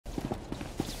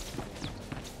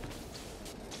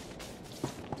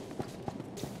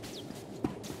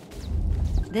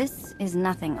This is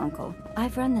nothing, Uncle.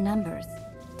 I've run the numbers.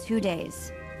 2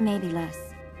 days, maybe less.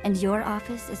 And your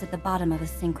office is at the bottom of a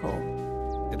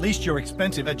sinkhole. At least your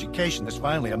expensive education has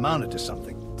finally amounted to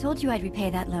something. Told you I'd repay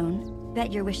that loan.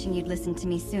 Bet you're wishing you'd listened to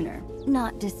me sooner.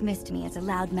 Not dismissed me as a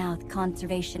loudmouth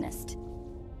conservationist.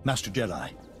 Master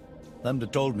Jedi, Lambda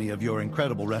told me of your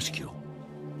incredible rescue.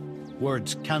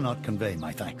 Words cannot convey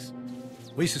my thanks.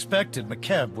 We suspected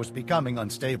McKeb was becoming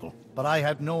unstable, but I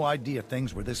had no idea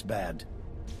things were this bad.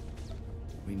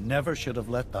 We never should have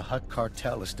let the Hutt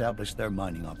Cartel establish their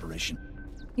mining operation.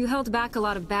 You held back a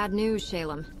lot of bad news,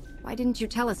 Shalem. Why didn't you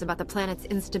tell us about the planet's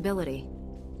instability?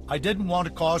 I didn't want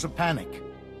to cause a panic.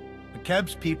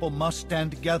 McKeb's people must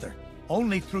stand together.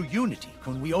 Only through unity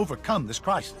can we overcome this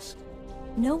crisis.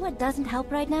 Know what doesn't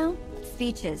help right now?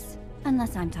 Speeches.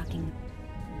 Unless I'm talking.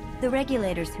 The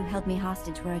regulators who held me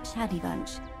hostage were a chatty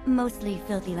bunch. Mostly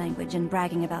filthy language and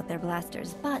bragging about their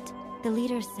blasters, but the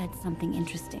leader said something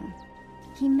interesting.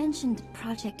 He mentioned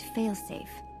Project Failsafe,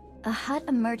 a Hutt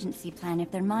emergency plan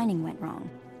if their mining went wrong.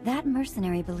 That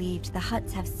mercenary believed the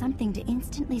Hutts have something to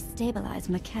instantly stabilize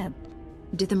McKeb.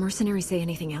 Did the mercenary say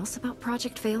anything else about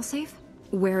Project Failsafe?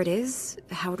 Where it is?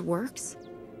 How it works?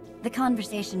 The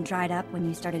conversation dried up when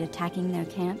you started attacking their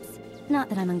camps. Not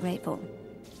that I'm ungrateful.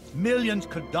 Millions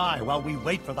could die while we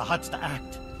wait for the Hutts to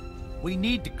act. We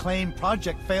need to claim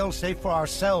Project Failsafe for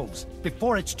ourselves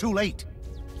before it's too late.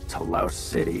 Talos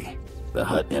City, the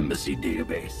Hutt Embassy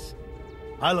database.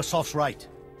 Ilasof's right.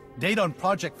 Data on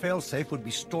Project Failsafe would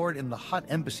be stored in the Hutt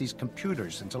Embassy's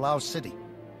computers in Talos City.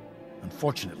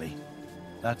 Unfortunately,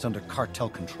 that's under cartel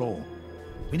control.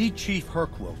 We need Chief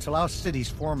Hercule, Talos City's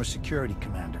former security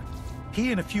commander.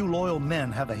 He and a few loyal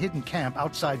men have a hidden camp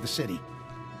outside the city.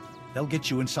 They'll get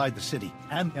you inside the city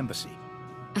and embassy.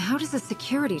 How does the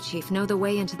security chief know the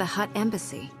way into the Hutt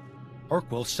Embassy?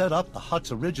 Hercule set up the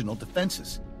Hutt's original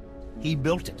defenses. He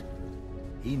built it.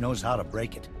 He knows how to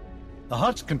break it. The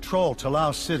Hutts control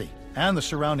Talos City and the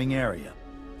surrounding area.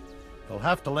 They'll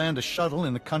have to land a shuttle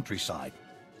in the countryside.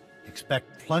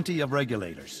 Expect plenty of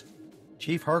regulators.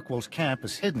 Chief Hercule's camp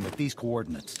is hidden at these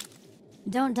coordinates.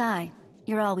 Don't die.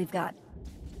 You're all we've got.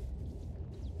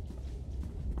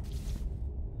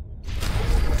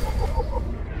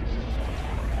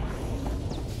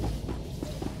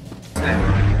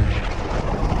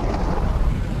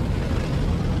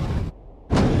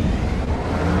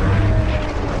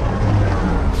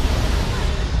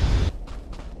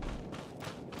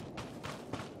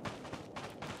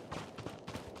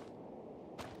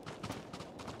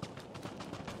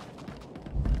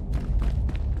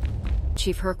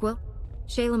 Chief Hercule?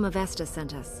 Shalem of Vesta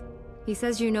sent us. He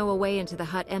says you know a way into the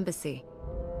Hutt Embassy.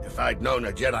 If I'd known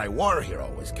a Jedi war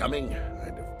hero was coming,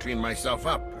 I'd have cleaned myself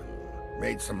up and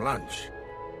made some lunch.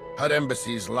 Hutt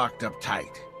Embassy's locked up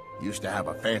tight. Used to have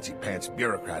a fancy-pants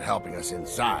bureaucrat helping us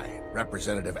inside,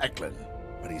 Representative Eklund,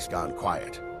 but he's gone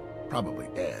quiet. Probably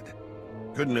dead.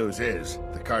 Good news is,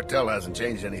 the cartel hasn't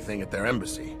changed anything at their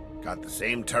embassy. Got the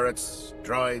same turrets,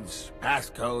 droids,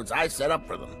 passcodes I set up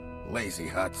for them. Lazy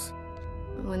Hutts.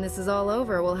 When this is all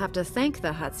over, we'll have to thank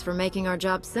the Hutts for making our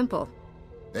job simple.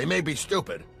 They may be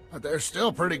stupid, but they're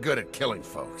still pretty good at killing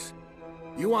folks.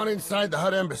 You want inside the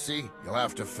Hutt Embassy, you'll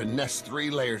have to finesse 3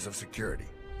 layers of security.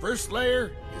 First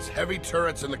layer is heavy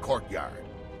turrets in the courtyard.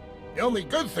 The only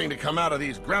good thing to come out of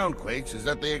these groundquakes is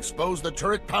that they expose the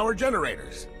turret power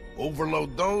generators.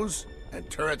 Overload those, and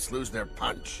turrets lose their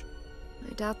punch.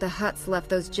 I doubt the Hutts left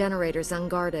those generators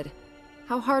unguarded.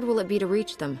 How hard will it be to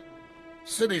reach them?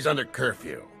 City's under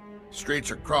curfew. Streets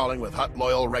are crawling with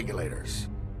Hutt-loyal regulators.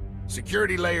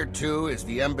 Security Layer 2 is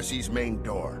the embassy's main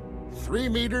door. 3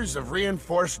 meters of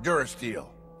reinforced durasteel.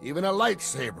 Even a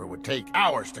lightsaber would take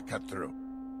hours to cut through.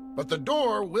 But the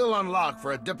door will unlock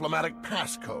for a diplomatic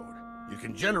passcode. You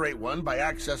can generate one by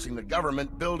accessing the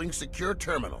government building's secure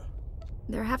terminal.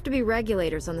 There have to be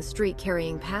regulators on the street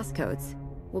carrying passcodes.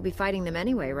 We'll be fighting them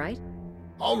anyway, right?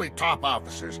 Only top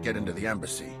officers get into the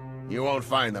embassy. You won't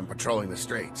find them patrolling the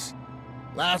streets.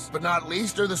 Last but not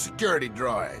least are the security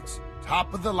droids.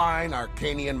 Top-of-the-line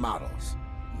Arcanian models.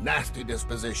 Nasty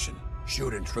disposition.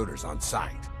 Shoot intruders on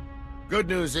sight. Good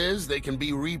news is they can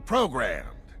be reprogrammed.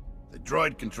 The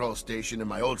droid control station in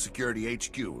my old security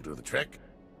HQ will do the trick.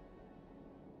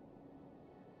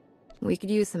 We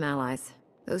could use some allies.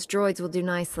 Those droids will do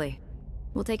nicely.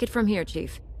 We'll take it from here,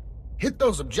 Chief. Hit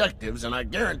those objectives and I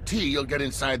guarantee you'll get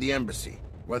inside the embassy.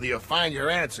 Whether you find your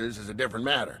answers is a different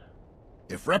matter.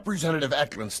 If Representative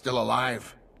Eklund's still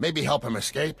alive, maybe help him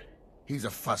escape. He's a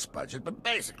fuss budget, but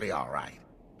basically all right.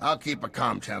 I'll keep a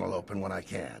comm channel open when I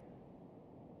can.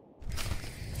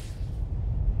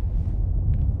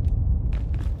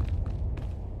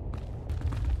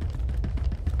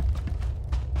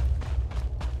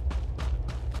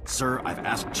 Sir, I've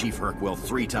asked Chief Hercwell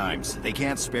 3 times. They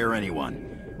can't spare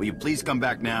anyone. Will you please come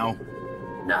back now?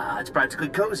 Nah, it's practically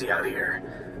cozy out here.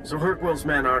 So Hercwell's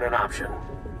men aren't an option.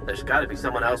 There's gotta be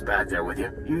someone else back there with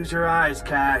you. Use your eyes,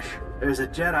 Cash. There's a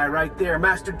Jedi right there,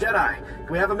 Master Jedi.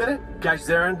 Can we have a minute? Cash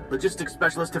Zarin, Logistics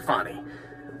Specialist Tefani.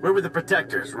 We're with the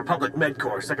Protectors, Republic Med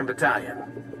Corps, 2nd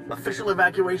Battalion. Official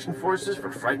evacuation forces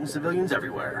for frightened civilians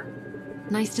everywhere.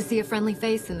 Nice to see a friendly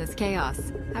face in this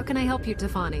chaos. How can I help you,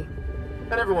 Tefani?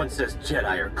 And everyone says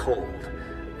Jedi are cold.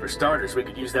 For starters, we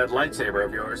could use that lightsaber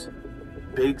of yours.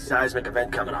 Big seismic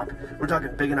event coming up. We're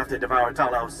talking big enough to devour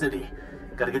Talao City.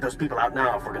 Gotta get those people out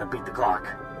now if we're gonna beat the clock.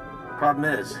 Problem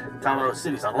is, Talao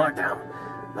City's on lockdown.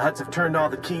 The Hutts have turned all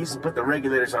the keys and put the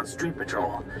regulators on street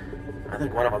patrol. I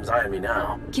think one of them's eyeing me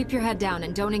now. Keep your head down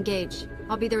and don't engage.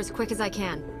 I'll be there as quick as I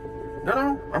can.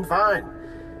 No, I'm fine.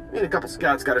 Me and a couple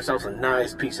scouts got ourselves a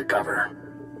nice piece of cover.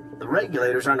 The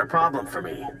regulators aren't a problem for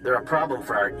me. They're a problem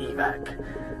for our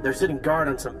evac. They're sitting guard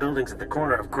on some buildings at the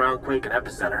corner of Ground Quake and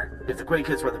Epicenter. If the quake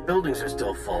hits where the buildings are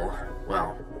still full,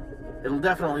 well, it'll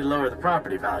definitely lower the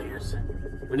property values.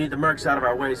 We need the mercs out of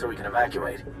our way so we can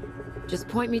evacuate. Just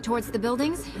point me towards the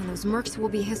buildings, and those mercs will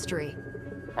be history.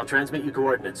 I'll transmit you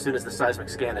coordinates as soon as the seismic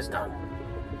scan is done.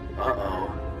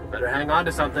 Uh-oh. Better hang on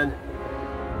to something.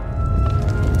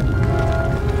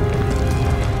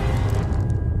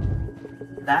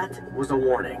 That was a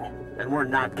warning, and we're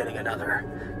not getting another.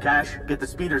 Cash, get the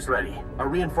speeders ready. Our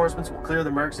reinforcements will clear the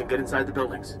mercs and get inside the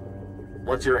buildings.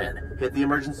 Once you're in, hit the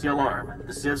emergency alarm.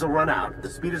 The civs will run out, the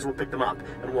speeders will pick them up,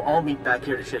 and we'll all meet back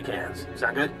here to shake hands.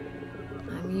 Sound good?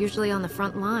 I'm usually on the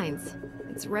front lines.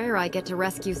 It's rare I get to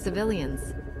rescue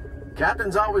civilians.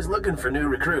 Captain's always looking for new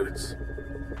recruits.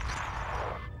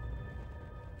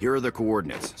 Here are the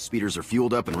coordinates. Speeders are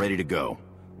fueled up and ready to go.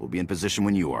 We'll be in position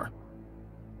when you are.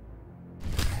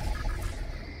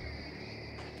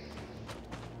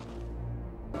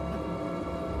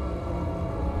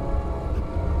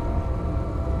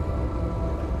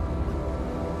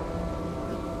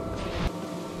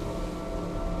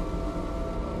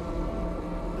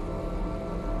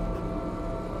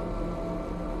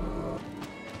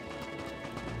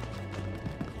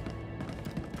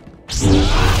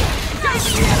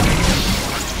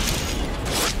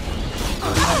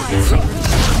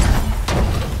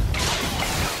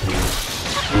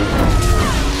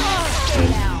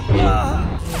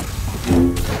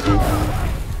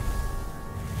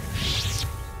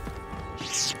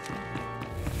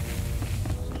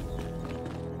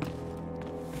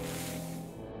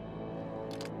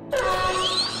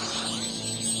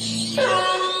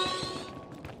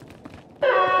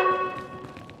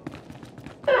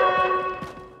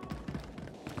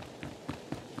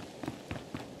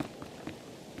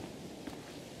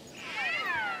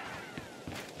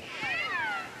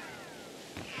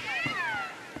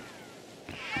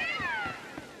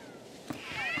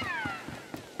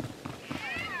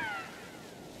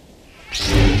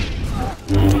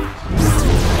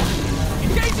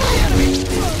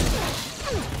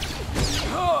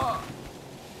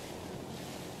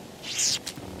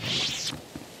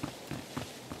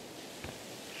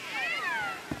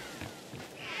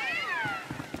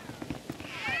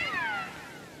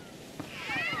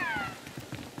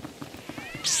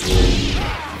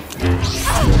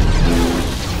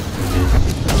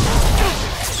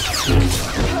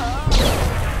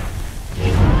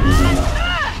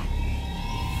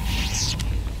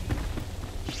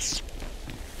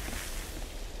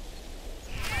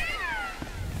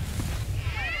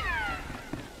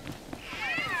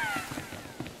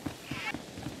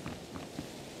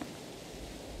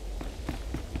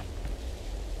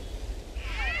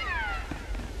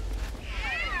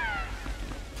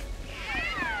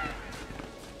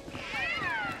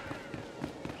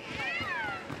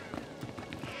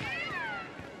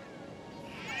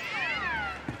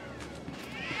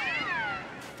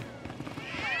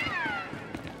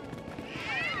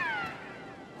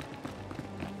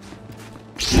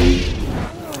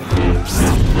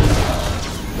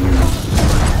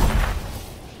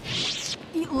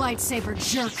 Lightsaber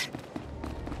jerk.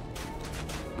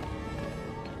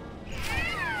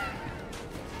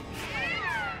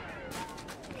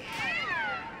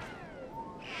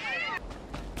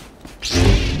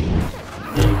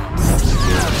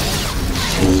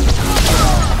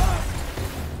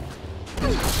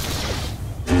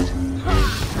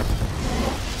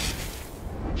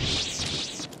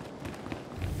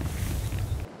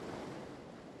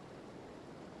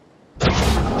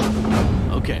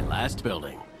 Okay, last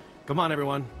building. Come on,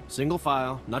 everyone. Single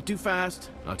file. Not too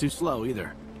fast, not too slow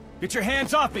either. Get your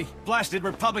hands off me, blasted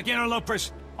Republic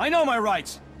interlopers! I know my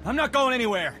rights! I'm not going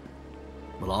anywhere!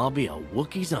 We'll all be a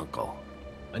Wookiee's uncle.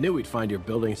 I knew we'd find your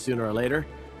building sooner or later.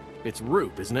 It's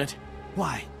Roop, isn't it?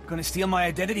 Why? Gonna steal my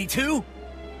identity too?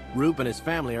 Roop and his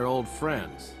family are old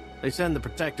friends. They send the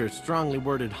Protectors strongly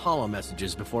worded holo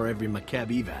messages before every Makeb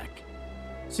evac.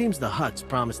 Seems the Hutts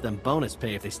promised them bonus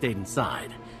pay if they stayed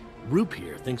inside. Roop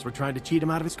here thinks we're trying to cheat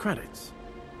him out of his credits.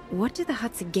 What do the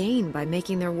Hutts gain by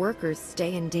making their workers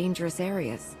stay in dangerous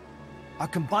areas? Our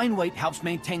combined weight helps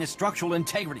maintain a structural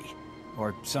integrity.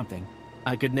 Or something.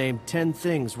 I could name 10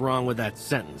 things wrong with that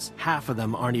sentence. Half of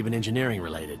them aren't even engineering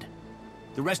related.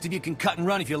 The rest of you can cut and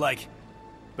run if you like.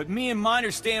 But me and mine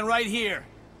are staying right here.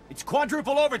 It's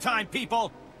quadruple overtime,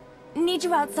 people! Need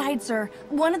you outside, sir.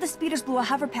 One of the speeders blew a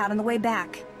hoverpad on the way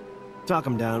back. Talk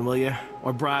him down, will you?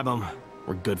 Or bribe him.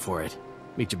 We're good for it.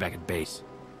 Meet you back at base.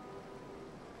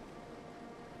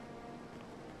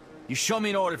 You show me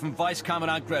an order from Vice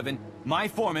Commandant Grevin, my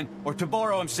foreman, or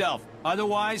Taboro himself.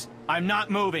 Otherwise, I'm not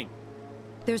moving.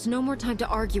 There's no more time to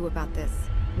argue about this.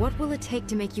 What will it take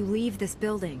to make you leave this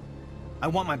building? I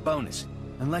want my bonus.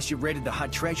 Unless you raided the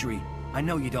Hutt treasury, I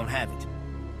know you don't have it.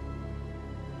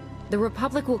 The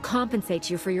Republic will compensate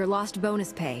you for your lost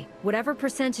bonus pay, whatever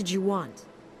percentage you want.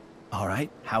 All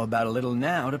right, how about a little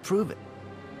now to prove it?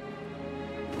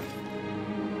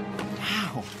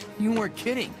 Ow, you weren't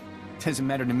kidding. Doesn't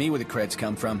matter to me where the creds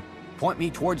come from. Point me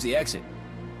towards the exit.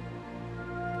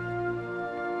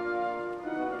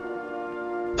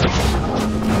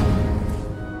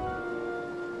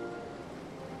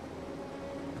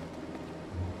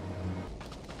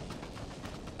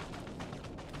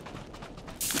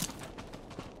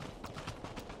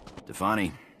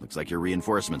 Stefani, looks like your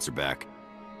reinforcements are back.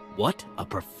 What a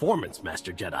performance,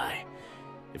 Master Jedi.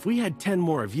 If we had 10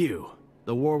 more of you,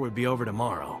 the war would be over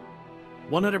tomorrow.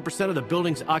 100% of the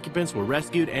building's occupants were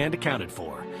rescued and accounted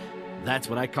for. That's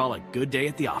what I call a good day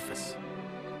at the office.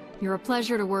 You're a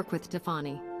pleasure to work with,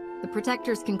 Stefani. The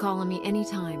Protectors can call on me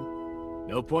anytime.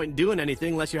 No point in doing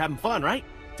anything unless you're having fun, right?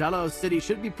 Talos City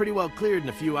should be pretty well cleared in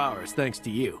a few hours, thanks to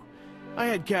you. I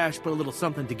had Cash put a little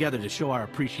something together to show our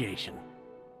appreciation.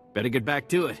 Better get back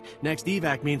to it. Next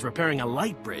evac means repairing a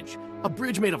light bridge. A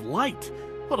bridge made of light.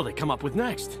 What'll they come up with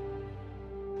next?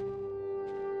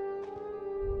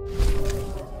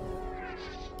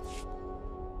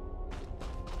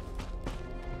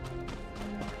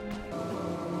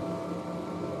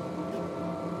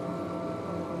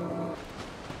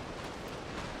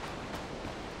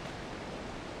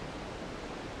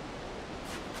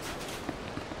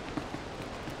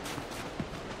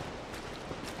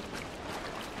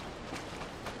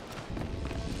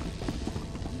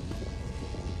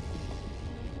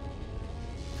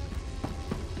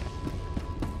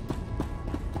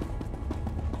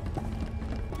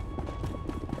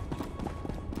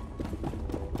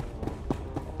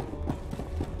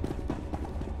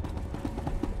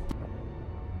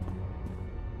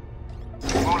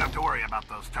 Won't have to worry about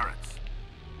those turrets.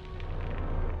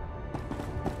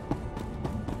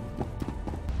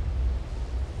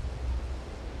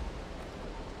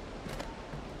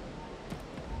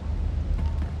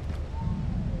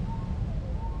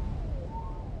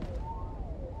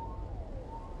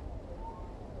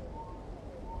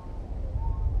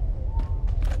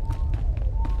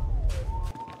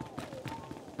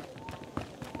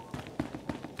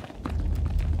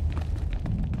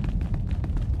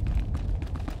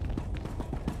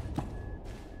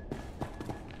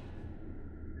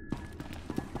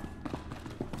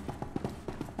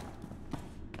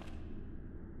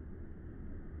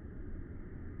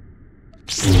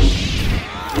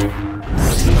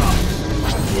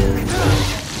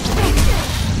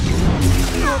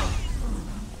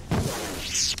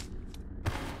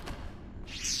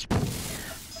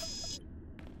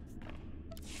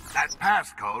 That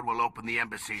passcode will open the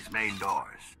embassy's main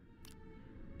doors.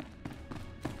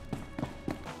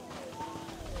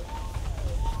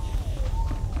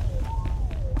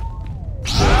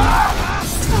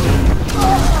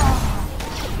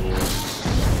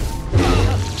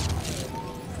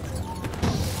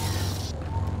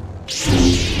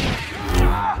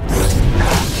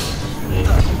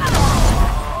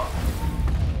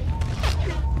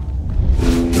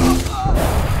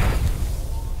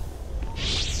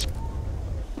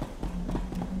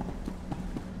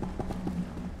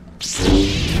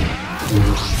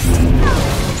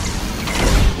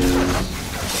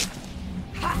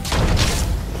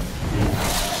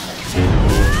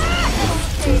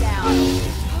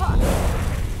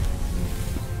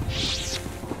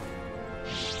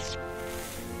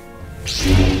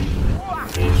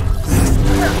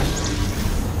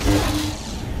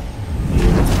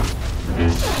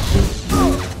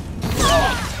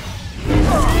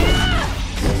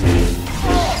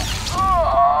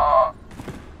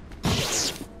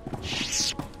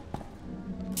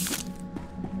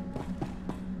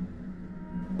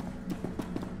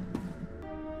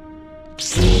 That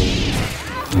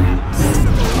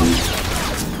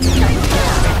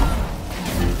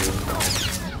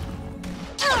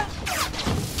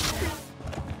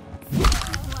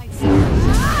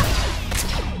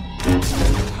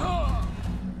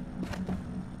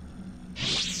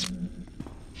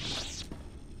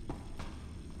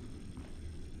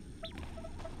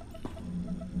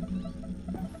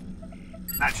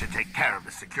should take care of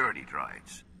the security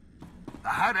droids. The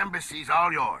Hutt Embassy's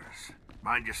all yours.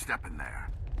 Mind your step in there.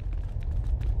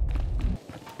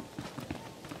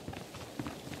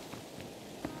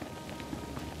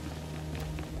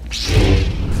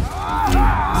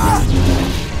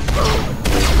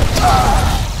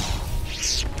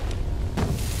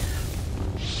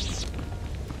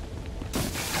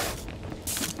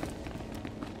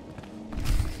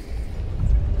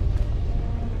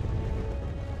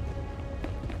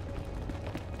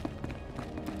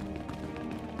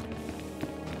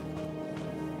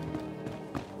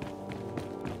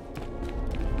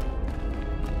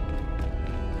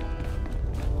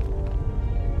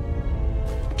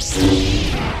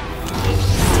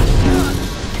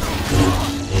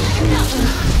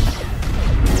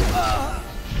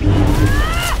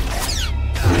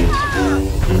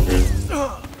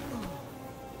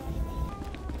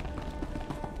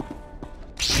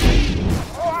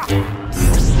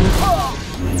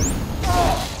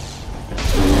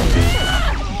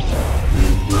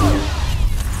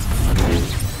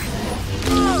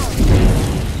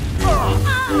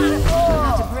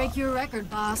 Your record,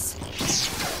 boss.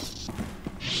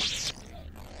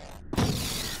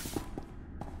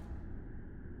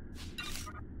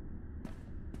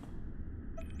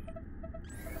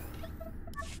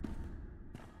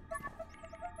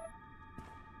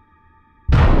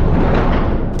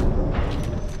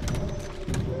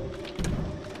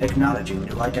 Acknowledging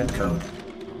new ident code.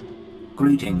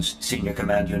 Greetings, Senior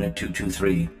Command Unit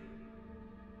 223.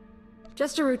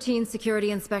 Just a routine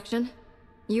security inspection.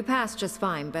 You passed just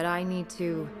fine, but I need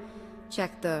to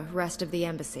check the rest of the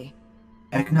embassy.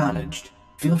 Acknowledged.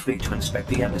 Feel free to inspect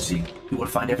the embassy. You will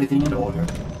find everything in order.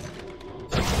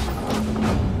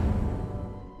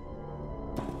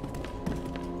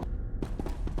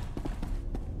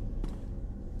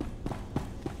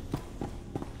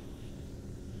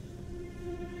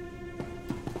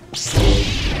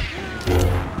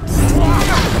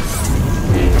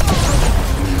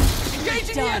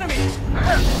 Engaging the enemy!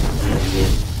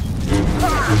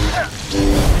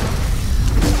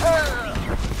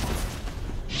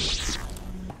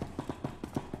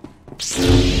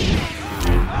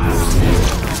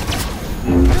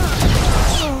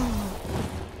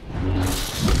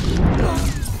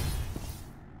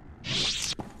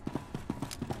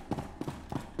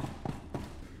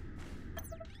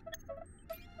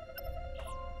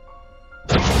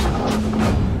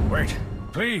 Wait,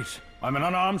 please. I'm an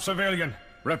unarmed civilian.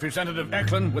 Representative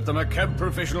Eklund with the McKeb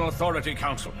Provisional Authority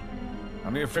Council.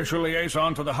 I'm the official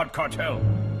liaison to the Hutt Cartel.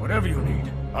 Whatever you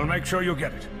need, I'll make sure you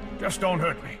get it. Just don't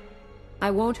hurt me.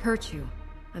 I won't hurt you.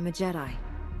 I'm a Jedi.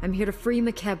 I'm here to free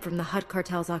McKeb from the Hutt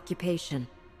Cartel's occupation.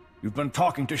 You've been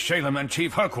talking to Shalem and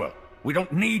Chief Hurkwell. We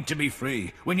don't need to be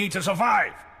free. We need to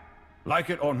survive. Like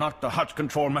it or not, the Hutts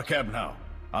control McKeb now.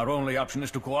 Our only option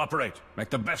is to cooperate, make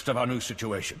the best of our new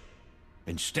situation.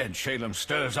 Instead, Shalem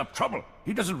stirs up trouble.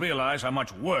 He doesn't realize how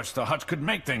much worse the Hutts could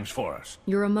make things for us.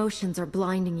 Your emotions are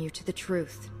blinding you to the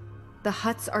truth. The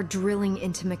Hutts are drilling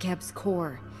into McKeb's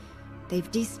core. They've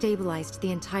destabilized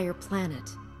the entire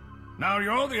planet. Now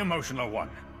you're the emotional one.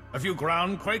 A few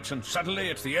groundquakes and suddenly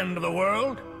it's the end of the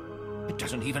world? It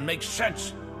doesn't even make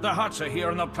sense. The Hutts are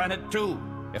here on the planet too.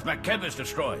 If McKeb is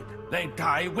destroyed, they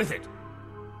die with it.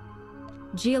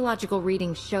 Geological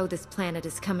readings show this planet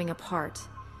is coming apart.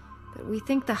 But we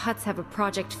think the Hutts have a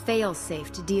Project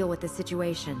Failsafe to deal with the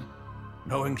situation.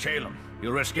 Knowing Shalem,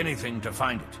 you'll risk anything to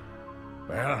find it.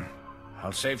 Well,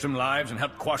 I'll save some lives and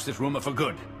help quash this rumor for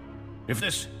good. If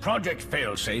this Project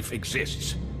Failsafe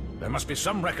exists, there must be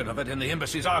some record of it in the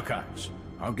Embassy's archives.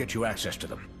 I'll get you access to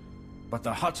them. But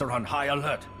the Hutts are on high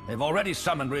alert. They've already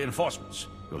summoned reinforcements.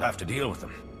 You'll have to deal with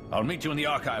them. I'll meet you in the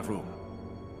archive room.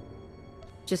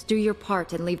 Just do your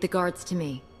part and leave the guards to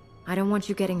me. I don't want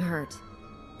you getting hurt.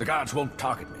 The guards won't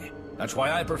target me. That's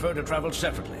why I prefer to travel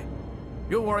separately.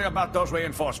 You worry about those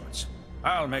reinforcements.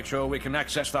 I'll make sure we can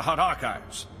access the Hutt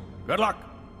archives. Good luck!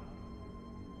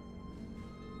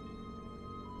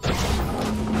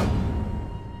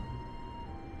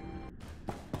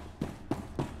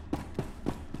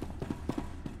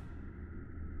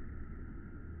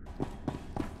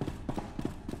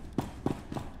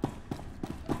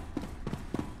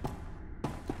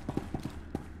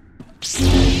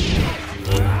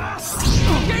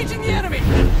 Engaging the enemy!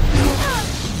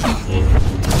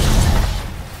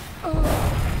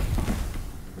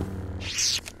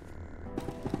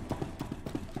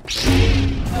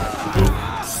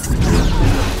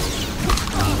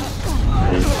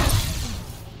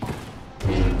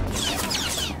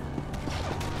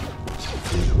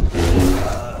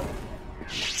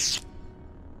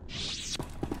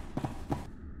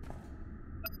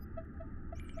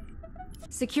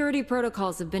 Security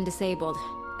protocols have been disabled.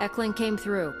 Eklund came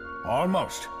through.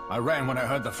 Almost. I ran when I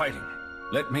heard the fighting.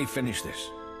 Let me finish this.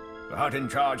 The Hutt in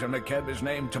charge on McKeb is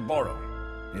named Taboro.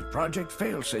 If Project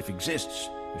Failsafe exists,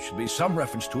 there should be some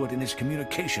reference to it in his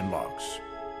communication logs.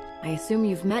 I assume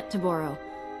you've met Taboro.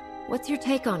 What's your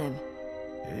take on him?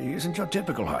 He isn't your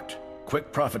typical Hutt.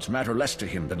 Quick profits matter less to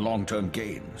him than long-term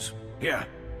gains. Here,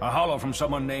 a holo from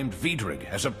someone named Vidrig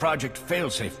has a Project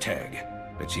Failsafe tag.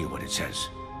 Let's hear what it says.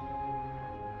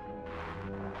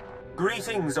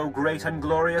 Greetings, O great and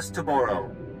glorious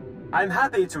Taboro. I'm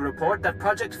happy to report that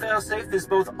Project Failsafe is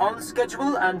both on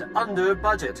schedule and under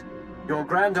budget. Your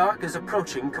Grand Arc is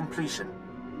approaching completion.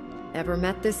 Ever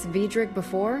met this Vidrig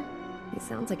before? He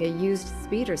sounds like a used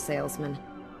speeder salesman.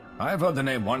 I've heard the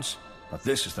name once, but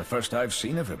this is the first I've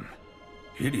seen of him.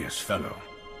 Hideous fellow.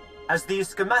 As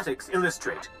these schematics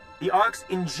illustrate, the Ark's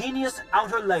ingenious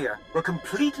outer layer will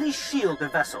completely shield the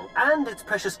vessel and its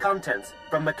precious contents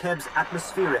from McKeb's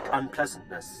atmospheric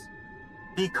unpleasantness.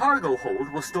 The cargo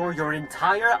hold will store your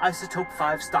entire Isotope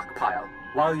 5 stockpile,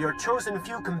 while your chosen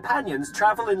few companions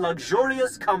travel in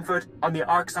luxurious comfort on the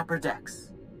Ark's upper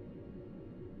decks.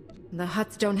 The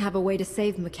Hutts don't have a way to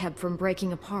save McKeb from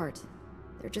breaking apart.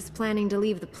 They're just planning to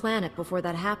leave the planet before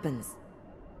that happens.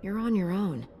 You're on your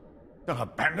own. They'll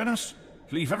abandon us?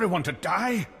 Leave everyone to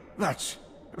die? That's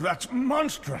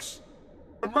monstrous!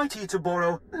 Mighty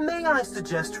Taboro, may I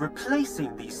suggest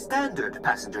replacing the standard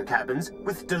passenger cabins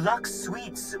with deluxe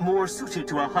suites more suited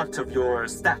to a Hutt of your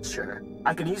stature?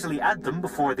 I can easily add them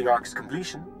before the Ark's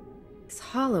completion. This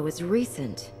holo is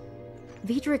recent.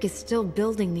 Vidrig is still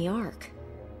building the Ark.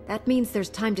 That means there's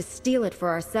time to steal it for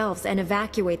ourselves and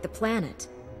evacuate the planet.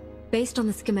 Based on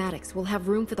the schematics, we'll have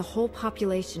room for the whole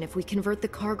population if we convert the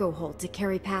cargo hold to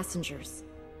carry passengers.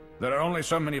 There are only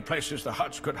so many places the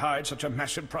Hutts could hide such a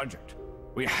massive project.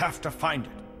 We have to find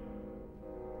it.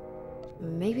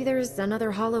 Maybe there's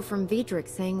another holo from Vidrig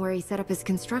saying where he set up his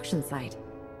construction site.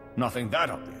 Nothing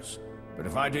that obvious. But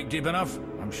if I dig deep enough,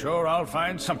 I'm sure I'll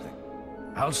find something.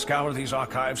 I'll scour these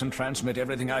archives and transmit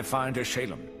everything I find to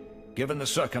Shalem. Given the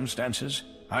circumstances,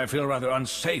 I feel rather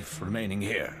unsafe remaining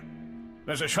here.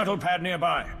 There's a shuttle pad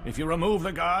nearby. If you remove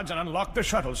the guards and unlock the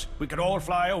shuttles, we could all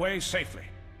fly away safely.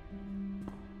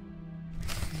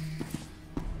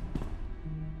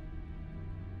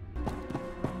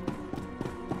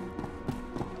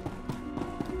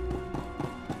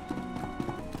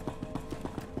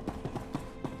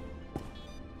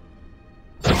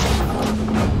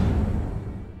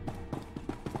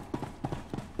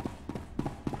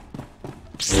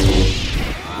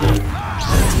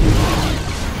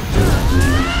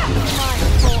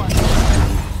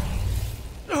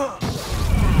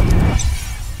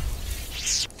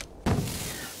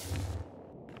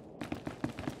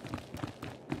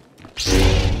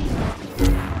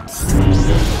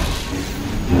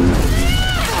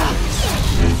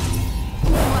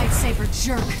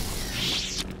 Jerk.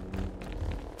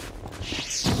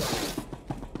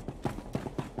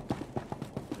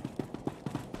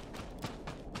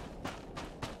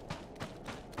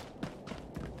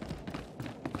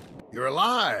 You're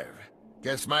alive.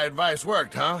 Guess my advice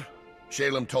worked, huh?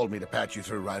 Shalem told me to patch you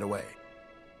through right away.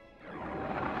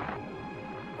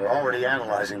 We're already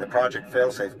analyzing the Project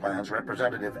Failsafe plans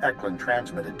Representative Eklund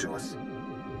transmitted to us.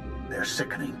 They're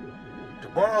sickening.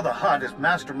 Taboro the Hutt is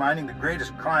masterminding the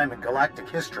greatest crime in galactic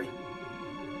history.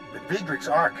 With Vidrig's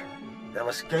Ark, they'll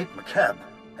escape McKeb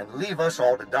and leave us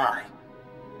all to die.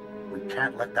 We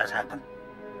can't let that happen.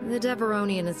 The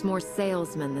Deveronian is more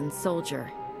salesman than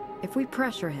soldier. If we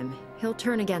pressure him, he'll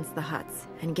turn against the Hutts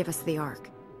and give us the Ark.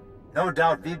 No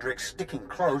doubt Vidrig's sticking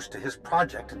close to his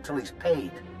project until he's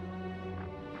paid.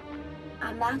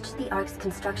 I matched the Ark's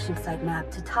construction site map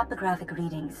to topographic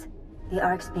readings. The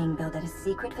Ark's being built at a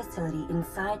secret facility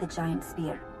inside the giant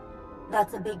sphere.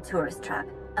 That's a big tourist trap,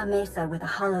 a mesa with a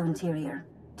hollow interior.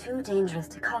 Too dangerous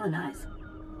to colonize,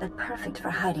 but perfect for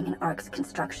hiding an Ark's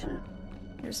construction.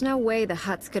 There's no way the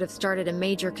Hutts could have started a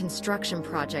major construction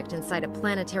project inside a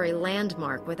planetary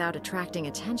landmark without attracting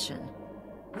attention.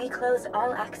 We closed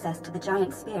all access to the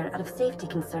giant sphere out of safety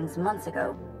concerns months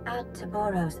ago. At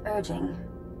Taboro's urging,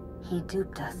 he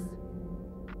duped us.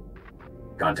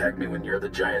 Contact me when you're the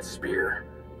giant spear.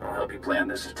 I'll help you plan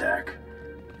this attack.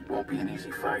 Won't be an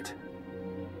easy fight.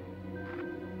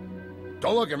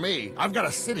 Don't look at me. I've got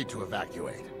a city to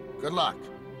evacuate. Good luck.